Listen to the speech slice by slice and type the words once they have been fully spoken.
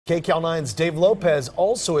KCAL 9's Dave Lopez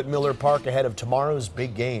also at Miller Park ahead of tomorrow's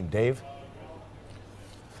big game. Dave?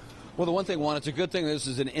 Well, the one thing, Juan, it's a good thing this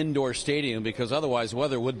is an indoor stadium because otherwise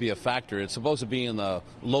weather would be a factor. It's supposed to be in the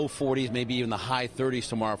low 40s, maybe even the high 30s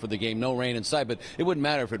tomorrow for the game. No rain in sight, but it wouldn't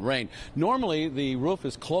matter if it rained. Normally, the roof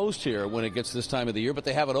is closed here when it gets this time of the year, but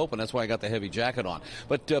they have it open. That's why I got the heavy jacket on.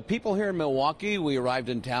 But people here in Milwaukee, we arrived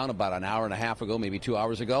in town about an hour and a half ago, maybe 2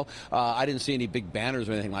 hours ago. I didn't see any big banners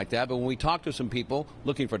or anything like that, but when we talked to some people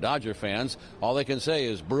looking for Dodger fans, all they can say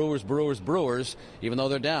is Brewers, Brewers, Brewers. Even though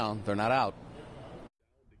they're down, they're not out.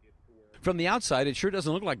 From the outside, it sure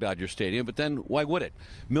doesn't look like Dodger Stadium, but then why would it?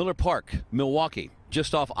 Miller Park, Milwaukee,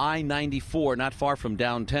 just off I-94, not far from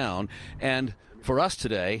downtown. And for us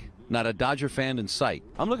today, not a Dodger fan in sight.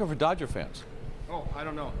 I'm looking for Dodger fans. Oh, I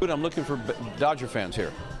don't know. I'm looking for Dodger fans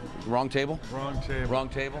here. Wrong table? Wrong table. Wrong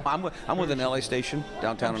table. I'm with an LA station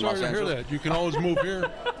downtown in Los Angeles. I'm sorry to hear that. You can always move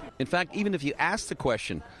here. In fact, even if you ask the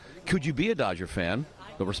question, could you be a Dodger fan?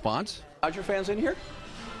 The response, Dodger fans in here?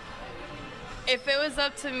 If it was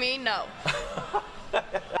up to me, no.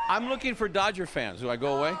 I'm looking for Dodger fans. Do I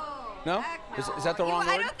go away? No? Is that the wrong word?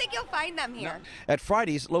 I don't think you'll find them here. No. At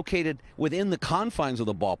Fridays, located within the confines of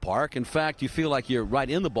the ballpark. In fact, you feel like you're right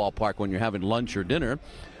in the ballpark when you're having lunch or dinner.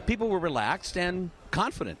 People were relaxed and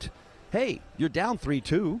confident. Hey, you're down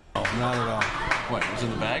 3-2. Oh, not at all. What, was it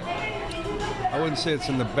in the bag? I wouldn't say it's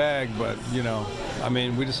in the bag, but, you know, I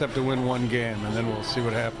mean, we just have to win one game, and then we'll see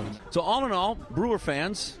what happens. So all in all, Brewer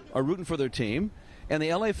fans are rooting for their team, and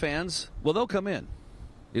the LA fans, well, they'll come in.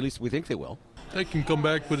 At least we think they will. They can come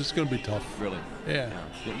back, but it's going to be tough. Really? Yeah.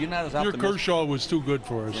 You're not as Your optimistic. Kershaw was too good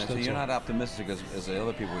for us. Yeah, so you're not optimistic as the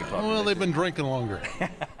other people we talked to. Well, they've been drinking longer.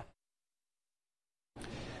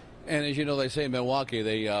 And as you know, they say in Milwaukee,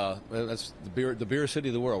 that's the beer city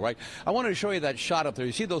of the world, right? I wanted to show you that shot up there.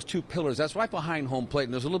 You see those two pillars? That's right behind home plate,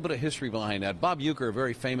 and there's a little bit of history behind that. Bob Uecker, a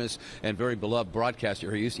very famous and very beloved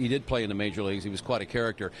broadcaster, he did play in the major leagues. He was quite a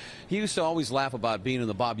character. He used to always laugh about being in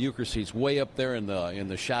the Bob Uecker seats, way up there in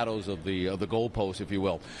the shadows of the goalpost, if you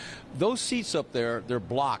will. Those seats up there, they're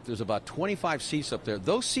blocked. There's about 25 seats up there.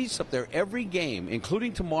 Those seats up there, every game,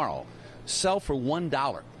 including tomorrow, sell for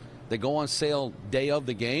 $1. They go on sale day of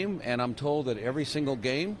the game, and I'm told that every single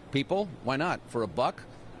game, people, why not? For $1,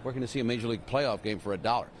 we're going to see a Major League playoff game for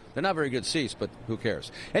 $1. They're not very good seats, but who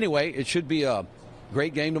cares? Anyway, it should be a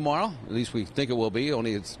great game tomorrow. At least we think it will be.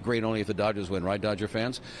 It's great only if the Dodgers win, right, Dodger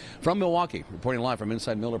fans? From Milwaukee, reporting live from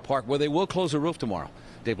inside Miller Park, where they will close the roof tomorrow.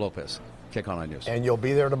 Dave Lopez, KCAL 9 News. And you'll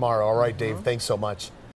be there tomorrow. All right, Dave, thanks so much.